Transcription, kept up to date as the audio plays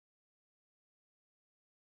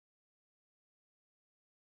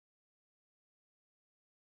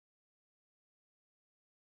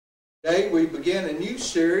Today we begin a new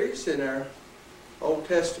series in our Old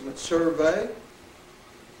Testament survey,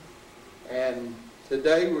 and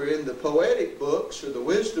today we're in the Poetic books, or the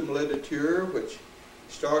wisdom literature, which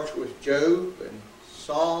starts with Job and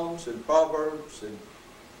Psalms and Proverbs and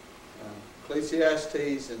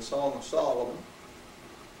Ecclesiastes and Song of Solomon.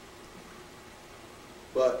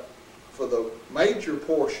 But for the major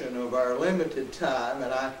portion of our limited time,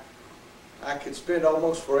 and I could spend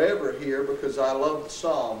almost forever here because I love the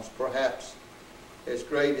Psalms, perhaps as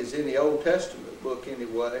great as any Old Testament book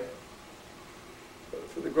anyway. But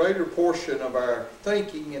for the greater portion of our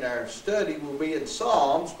thinking and our study will be in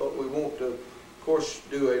Psalms, but we want to, of course,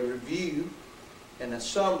 do a review and a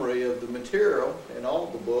summary of the material in all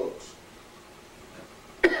the books.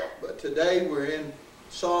 But today we're in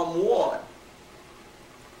Psalm 1.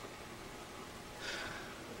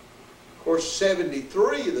 Of course,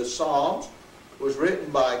 73 of the Psalms was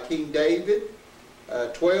written by King David.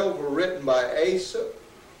 12 were written by Asa,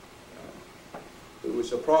 who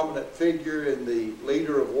was a prominent figure in the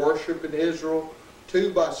leader of worship in Israel.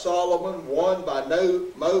 2 by Solomon, 1 by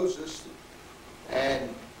Moses, and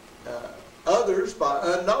others by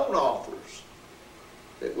unknown authors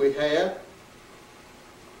that we have.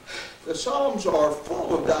 The Psalms are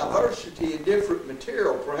full of diversity and different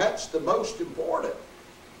material. Perhaps the most important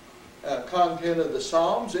content of the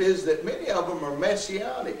Psalms is that many of them are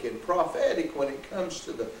messianic and prophetic when it comes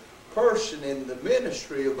to the person and the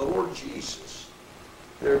ministry of the Lord Jesus.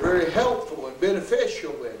 They're very helpful and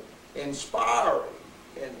beneficial and inspiring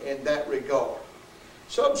in that regard.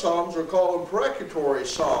 Some Psalms are called imprecatory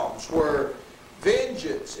Psalms, where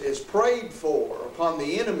vengeance is prayed for upon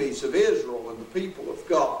the enemies of Israel and the people of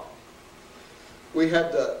God. We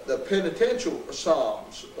have the penitential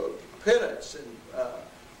Psalms of penance and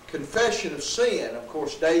confession of sin. Of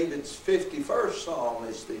course, David's 51st Psalm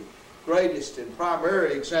is the greatest and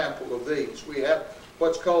primary example of these. We have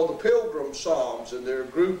what's called the Pilgrim Psalms, and there are a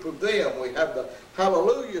group of them. We have the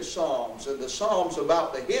Hallelujah Psalms, and the Psalms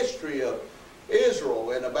about the history of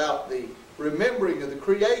Israel and about the remembering of the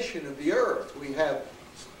creation of the earth. We have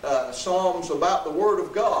Psalms about the Word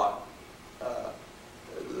of God.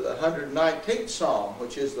 The 119th Psalm,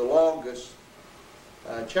 which is the longest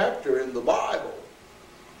chapter in the Bible.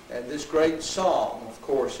 And this great psalm, of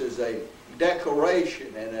course, is a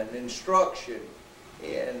declaration and an instruction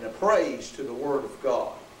and a praise to the Word of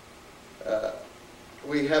God.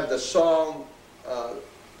 We have the Psalms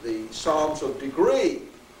of degree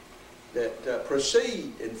that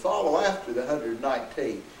precede and follow after the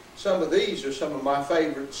 119. Some of these are some of my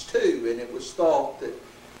favorites too, and it was thought that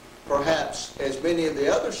perhaps as many of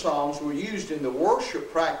the other Psalms were used in the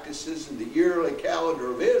worship practices in the yearly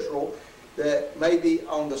calendar of Israel, that maybe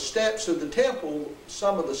on the steps of the temple,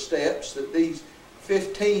 some of the steps, that these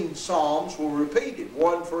 15 Psalms were repeated,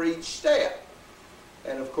 one for each step.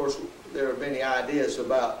 And of course, there are many ideas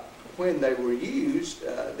about when they were used.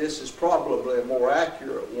 This is probably a more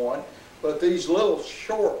accurate one. But these little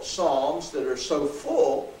short Psalms that are so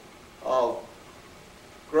full of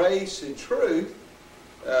grace and truth,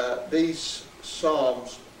 these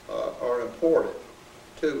Psalms are important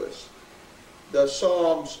to us. The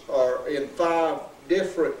Psalms are in 5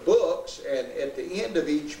 different books, and at the end of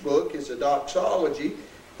each book is a doxology.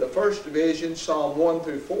 The first division, Psalm 1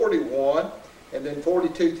 through 41, and then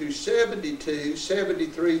 42 through 72,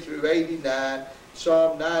 73 through 89,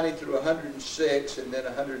 Psalm 90 through 106, and then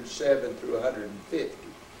 107 through 150.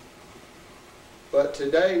 But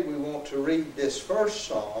today we want to read this first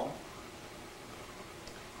psalm,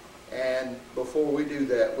 and before we do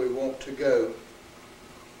that, we want to go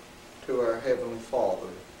to our Heavenly Father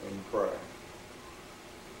in prayer.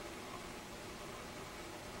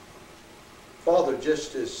 Father,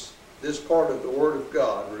 just as this part of the Word of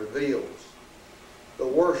God reveals the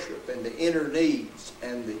worship and the inner needs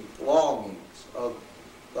and the longings of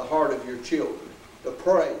the heart of your children, the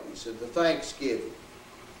praise and the thanksgiving,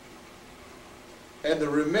 and the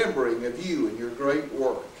remembering of you and your great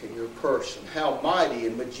work and your person, how mighty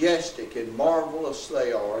and majestic and marvelous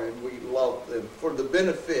they are, and we love them for the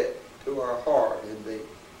benefit to our heart and the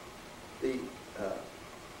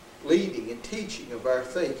leading and teaching of our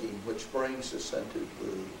thinking, which brings us unto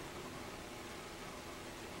thee.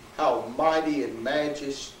 How mighty and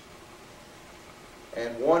majestic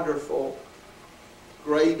and wonderful,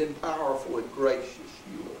 great and powerful and gracious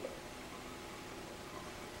you are.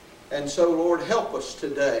 And so, Lord, help us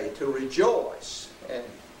today to rejoice and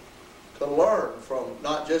to learn from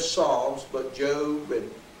not just Psalms, but Job and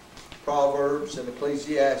Proverbs and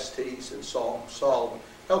Ecclesiastes and Song of Solomon.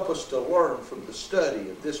 Help us to learn from the study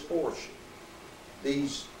of this portion,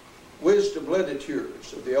 these wisdom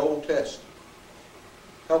literatures of the Old Testament.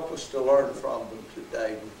 Help us to learn from them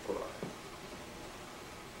today, we pray.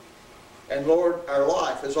 And Lord, our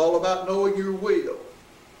life is all about knowing your will.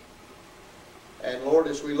 And Lord,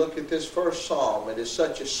 as we look at this first psalm, it is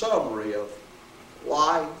such a summary of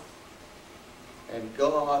life and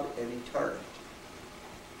God and eternity.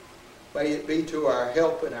 May it be to our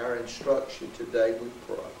help and our instruction today, we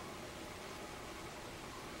pray.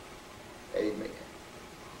 Amen.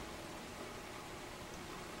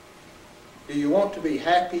 Do you want to be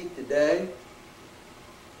happy today?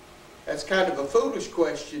 That's kind of a foolish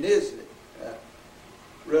question, isn't it?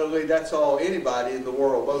 Really, that's all anybody in the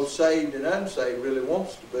world, both saved and unsaved, really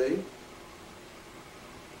wants to be.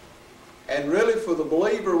 And really, for the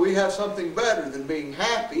believer, we have something better than being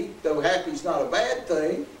happy, though happy's not a bad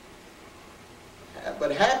thing.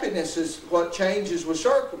 But happiness is what changes with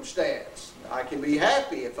circumstance. I can be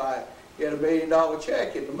happy if I get $1 million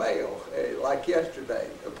check in the mail, like yesterday.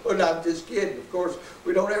 But I'm just kidding. Of course,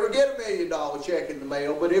 we don't ever get $1 million check in the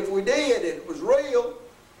mail, but if we did and it was real,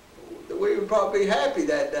 we would probably be happy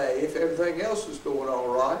that day if everything else was going all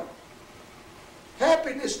right.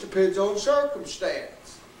 Happiness depends on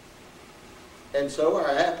circumstance. And so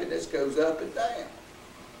our happiness goes up and down.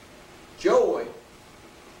 Joy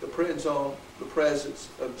depends on the presence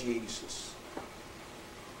of Jesus.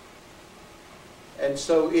 And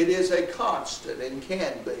so it is a constant and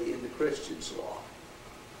can be in the Christian's life.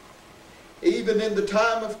 Even in the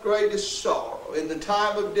time of greatest sorrow, in the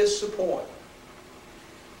time of disappointment,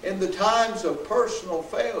 in the times of personal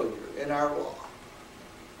failure in our life,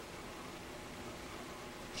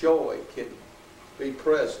 joy can be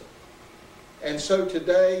present. And so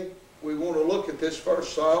today we want to look at this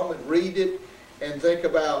first psalm and read it and think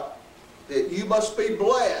about that you must be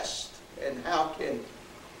blessed, and how can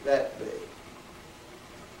that be?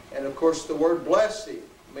 And of course the word blessing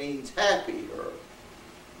means happy or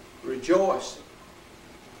rejoicing.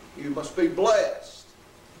 You must be blessed.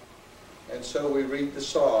 And so we read the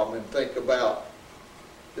psalm and think about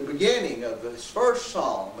the beginning of this first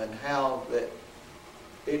psalm and how that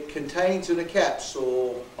it contains in a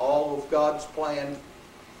capsule all of God's plan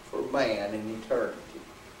for man in eternity.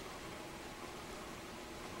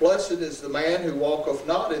 Blessed is the man who walketh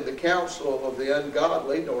not in the counsel of the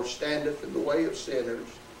ungodly, nor standeth in the way of sinners,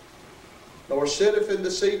 nor sitteth in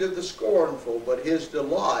the seat of the scornful, but his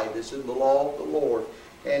delight is in the law of the Lord.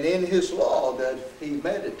 And in his law doth he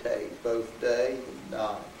meditate both day and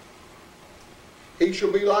night. He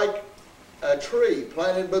shall be like a tree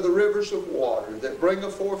planted by the rivers of water, that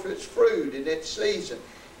bringeth forth its fruit in its season.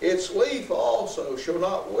 Its leaf also shall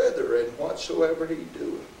not wither, and whatsoever he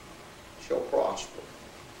doeth shall prosper.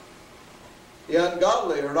 The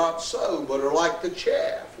ungodly are not so, but are like the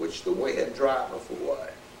chaff which the wind driveth away.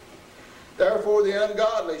 Therefore the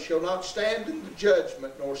ungodly shall not stand in the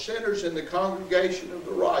judgment, nor sinners in the congregation of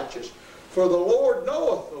the righteous. For the Lord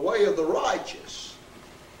knoweth the way of the righteous,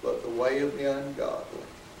 but the way of the ungodly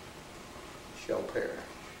shall perish.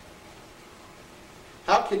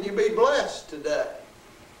 How can you be blessed today?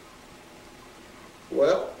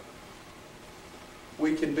 Well,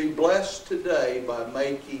 we can be blessed today by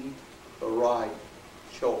making the right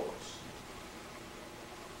choice.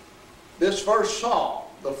 This first psalm,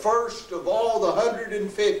 the first of all the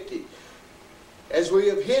 150, as we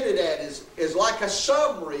have hinted at, is like a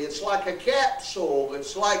summary. It's like a capsule.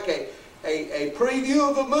 It's like a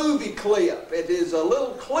preview of a movie clip. It is a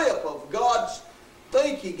little clip of God's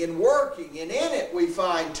thinking and working, and in it we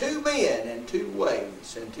find two men and two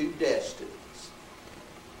ways and two destinies.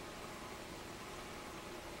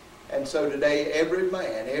 And so today every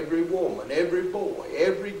man, every woman, every boy,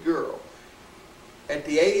 every girl, at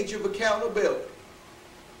the age of accountability,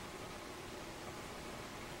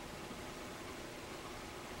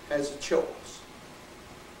 has a choice.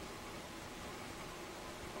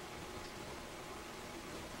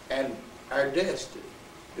 And our destiny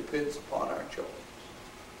depends upon our choice.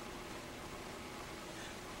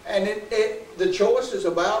 And the choice is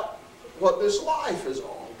about what this life is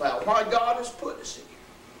all about, why God has put us here.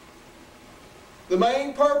 The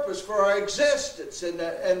main purpose for our existence and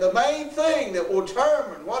the main thing that will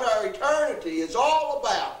determine what our eternity is all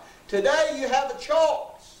about. Today you have a choice.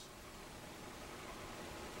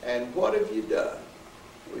 And what have you done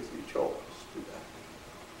with your choice today?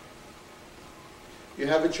 You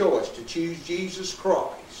have a choice to choose Jesus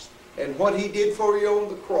Christ and what He did for you on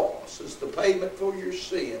the cross as the payment for your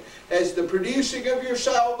sin, as the producing of your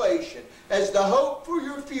salvation, as the hope for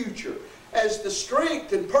your future, as the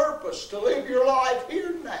strength and purpose to live your life here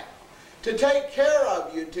and now, to take care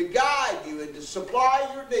of you, to guide you, and to supply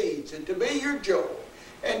your needs, and to be your joy,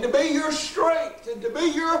 and to be your strength, and to be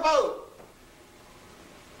your hope.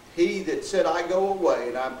 He that said, I go away,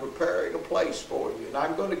 and I'm preparing a place for you, and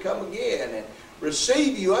I'm going to come again and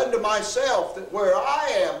receive you unto myself, that where I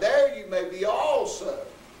am, there you may be also.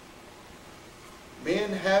 Men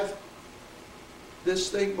have this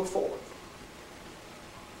thing before them.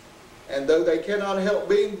 And though they cannot help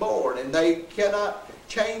being born, and they cannot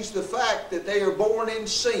change the fact that they are born in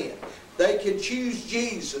sin, they can choose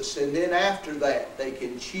Jesus, and then after that they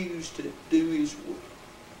can choose to do His will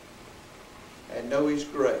and know His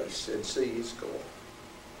grace and see His glory.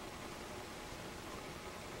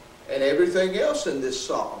 And everything else in this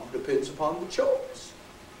psalm depends upon the choice.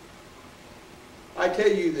 I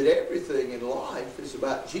tell you that everything in life is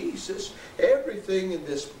about Jesus. Everything in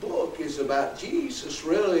this book is about Jesus,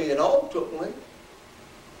 really, and ultimately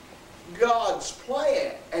God's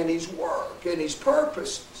plan and His work and His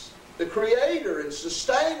purposes. The creator and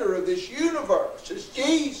sustainer of this universe is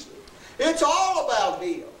Jesus. It's all about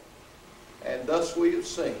Him. And thus we have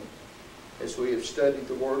seen as we have studied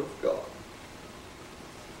the Word of God.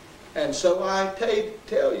 And so I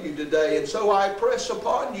tell you today, and so I press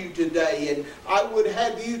upon you today, and I would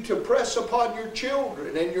have you to press upon your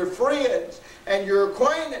children and your friends and your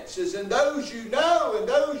acquaintances and those you know and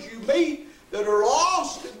those you meet that are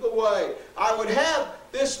lost in the way. I would have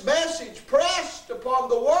this message pressed upon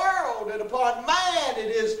the world and upon man.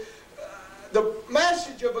 It is the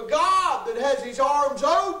message of a God that has His arms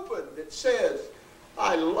open, that says,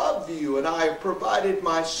 I love you, and I have provided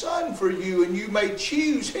my Son for you, and you may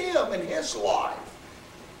choose Him in His life.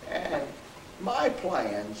 And my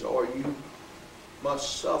plans are you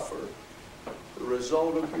must suffer the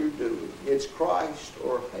result of your doing. It's Christ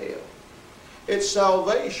or hell. It's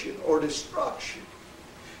salvation or destruction.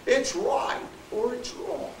 It's right or it's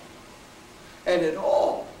wrong. And it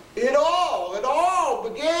all begins,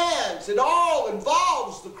 it all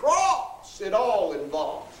involves the cross. It all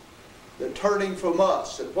involves the turning from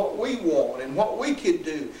us and what we want and what we can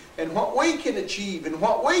do and what we can achieve and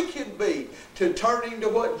what we can be, to turning to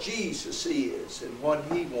what Jesus is and what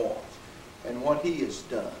He wants and what He has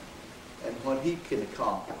done and what He can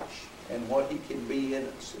accomplish and what He can be in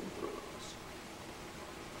us and through us.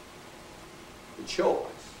 The choice.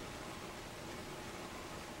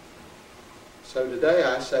 So today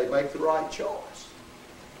I say, make the right choice.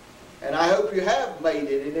 And I hope you have made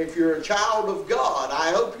it. And if you're a child of God, I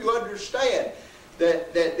hope you understand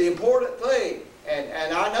that the important thing,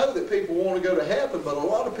 and I know that people want to go to heaven, but a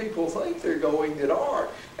lot of people think they're going that aren't.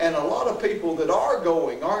 And a lot of people that are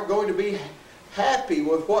going aren't going to be happy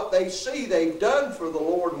with what they see they've done for the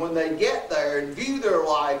Lord when they get there and view their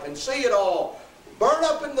life and see it all burn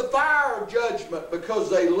up in the fire of judgment, because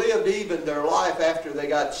they lived even their life after they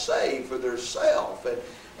got saved for their self.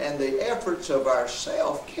 And the efforts of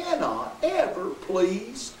ourself cannot ever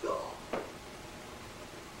please God.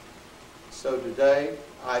 So today,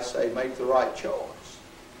 I say make the right choice.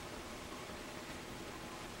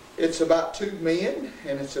 It's about two men,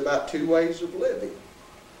 and it's about two ways of living.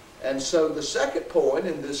 And so the second point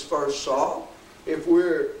in this first psalm, if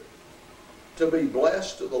we're to be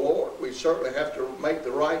blessed to the Lord, we certainly have to make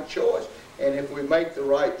the right choice. And if we make the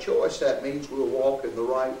right choice, that means we'll walk in the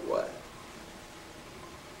right way.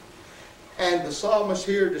 And the psalmist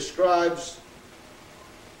here describes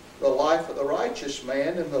the life of the righteous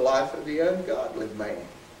man and the life of the ungodly man.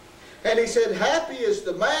 And he said, happy is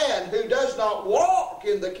the man who does not walk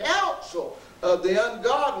in the counsel of the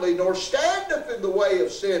ungodly, nor standeth in the way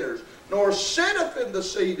of sinners, nor sitteth in the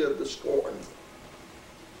seat of the scornful.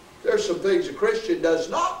 There's some things a Christian does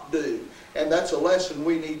not do, and that's a lesson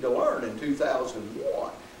we need to learn in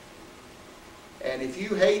 2001. And if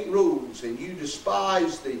you hate rules and you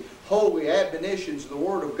despise the holy admonitions of the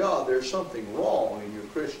Word of God, there's something wrong in your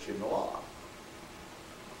Christian life.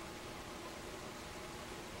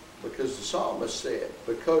 Because the psalmist said,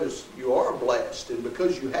 because you are blessed and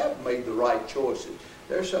because you have made the right choices,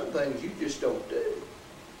 there's some things you just don't do.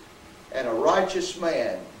 And a righteous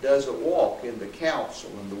man doesn't walk in the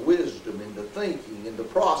counsel and the wisdom and the thinking and the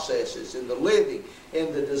processes and the living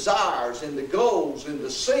and the desires and the goals and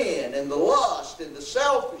the sin and the lust and the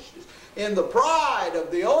selfishness and the pride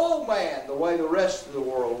of the old man the way the rest of the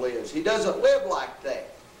world lives. He doesn't live like that.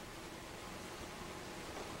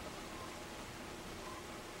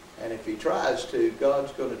 And if he tries to,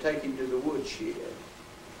 God's going to take him to the woodshed.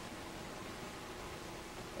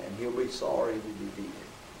 And he'll be sorry that he did.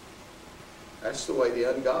 That's the way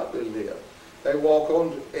the ungodly live. They walk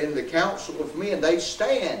on in the counsel of men. They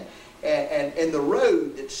stand and in the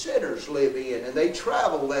road that sinners live in, and they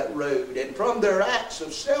travel that road. And from their acts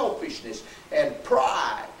of selfishness and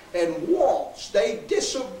pride and wants, they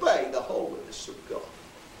disobey the holiness of God.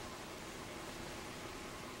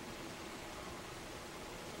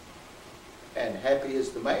 happy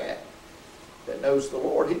is the man that knows the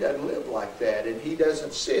Lord. He doesn't live like that, and he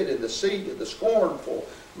doesn't sit in the seat of the scornful,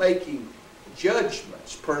 making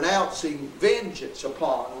judgments, pronouncing vengeance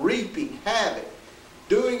upon, reaping havoc,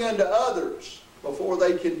 doing unto others before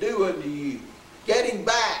they can do unto you, getting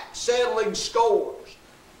back, settling scores,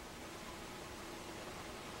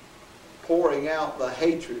 pouring out the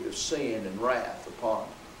hatred of sin and wrath upon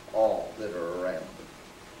all that are around them.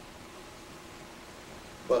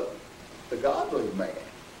 But the godly man,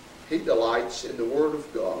 he delights in the Word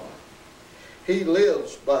of God. He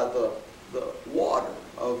lives by the water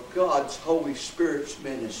of God's Holy Spirit's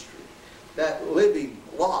ministry, that living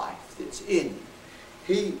life that's in him.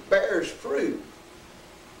 He bears fruit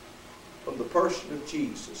from the person of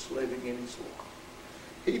Jesus living in his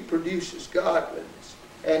life. He produces godliness,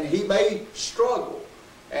 and he may struggle,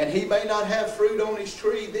 and he may not have fruit on his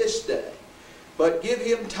tree this day, but give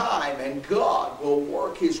him time, and God will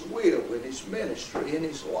work his will in his ministry, in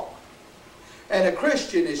his life. And a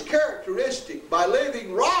Christian is characteristic by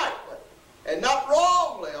living rightly and not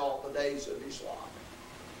wrongly all the days of his life.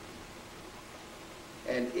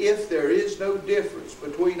 And if there is no difference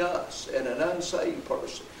between us and an unsaved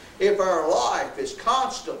person, if our life is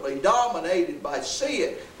constantly dominated by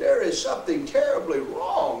sin, there is something terribly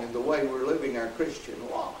wrong in the way we're living our Christian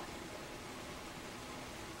life.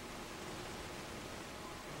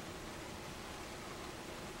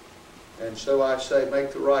 And so I say,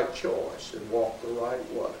 make the right choice and walk the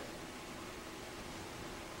right way.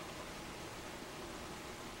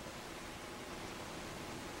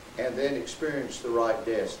 And then experience the right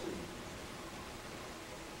destiny.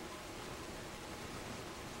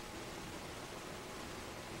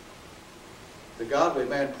 The godly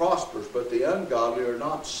man prospers, but the ungodly are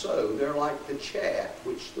not so. They're like the chaff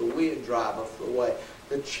which the wind driveth away.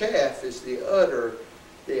 The chaff is the outer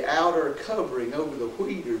covering over the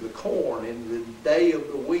wheat or the corn in the day of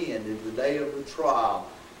the wind, in the day of the trial.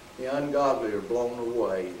 The ungodly are blown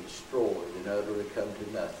away, destroyed, and utterly come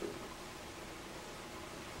to nothing.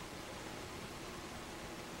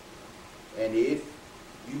 And if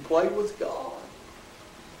you play with God,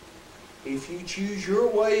 if you choose your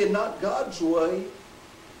way and not God's way,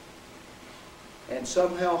 and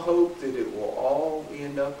somehow hope that it will all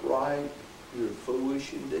end up right, you're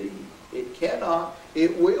foolish indeed. It cannot,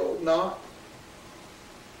 it will not.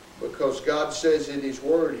 Because God says in His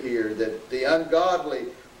Word here that the ungodly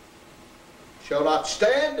shall not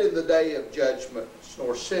stand in the day of judgment,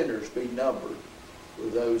 nor sinners be numbered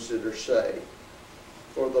with those that are saved.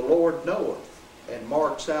 For the Lord knoweth and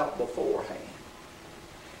marks out beforehand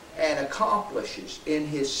and accomplishes in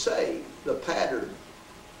His save the pattern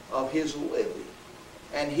of His living.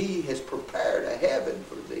 And He has prepared a heaven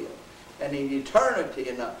for them, and an eternity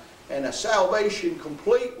and a salvation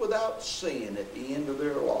complete without sin at the end of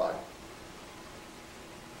their life.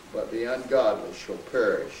 But the ungodly shall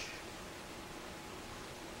perish,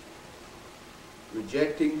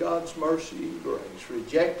 rejecting God's mercy and grace,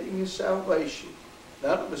 rejecting His salvation.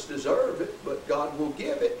 None of us deserve it, but God will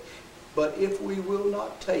give it. But if we will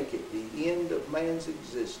not take it, the end of man's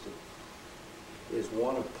existence is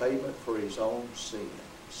one of payment for his own sin,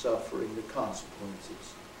 suffering the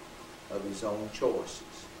consequences of his own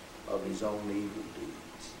choices, of his own evil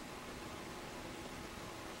deeds.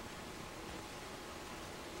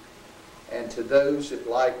 And to those that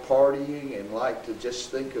like partying and like to just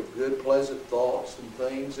think of good, pleasant thoughts and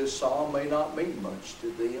things, this psalm may not mean much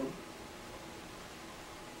to them.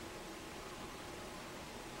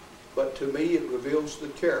 But to me it reveals the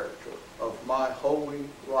character of my holy,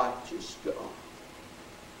 righteous God,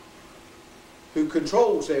 who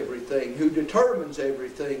controls everything, who determines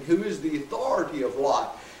everything, who is the authority of life.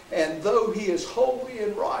 And though He is holy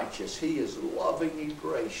and righteous, He is loving and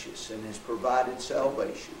gracious and has provided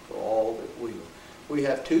salvation for all that will. We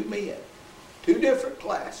have two men, two different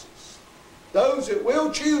classes. Those that will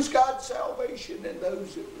choose God's salvation and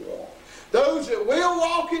those that won't. Those that will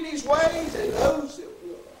walk in His ways and those that won't.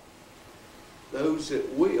 Those that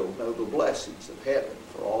will know the blessings of heaven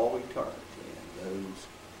for all eternity, and those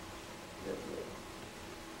that will.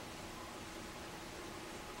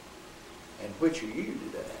 And which are you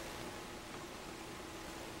today?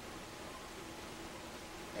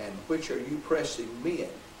 And which are you pressing men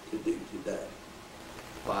to do today?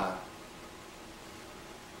 By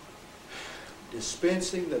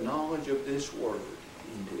dispensing the knowledge of this Word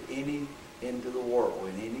into the world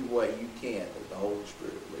in any way you can that the Holy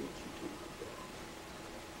Spirit leads you to.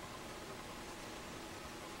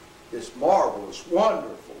 This marvelous,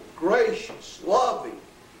 wonderful, gracious, loving,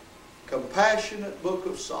 compassionate book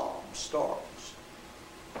of Psalms starts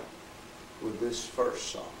with this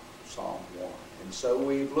first psalm, Psalm 1. And so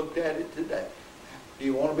we've looked at it today. Do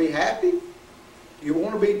you want to be happy? Do you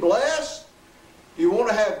want to be blessed? Do you want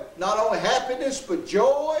to have not only happiness but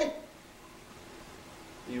joy?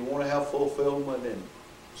 Do you want to have fulfillment and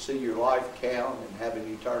see your life count and have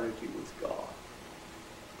an eternity with God?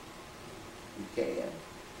 You can.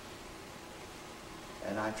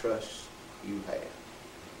 And I trust you have.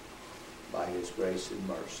 By His grace and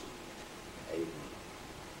mercy. Amen.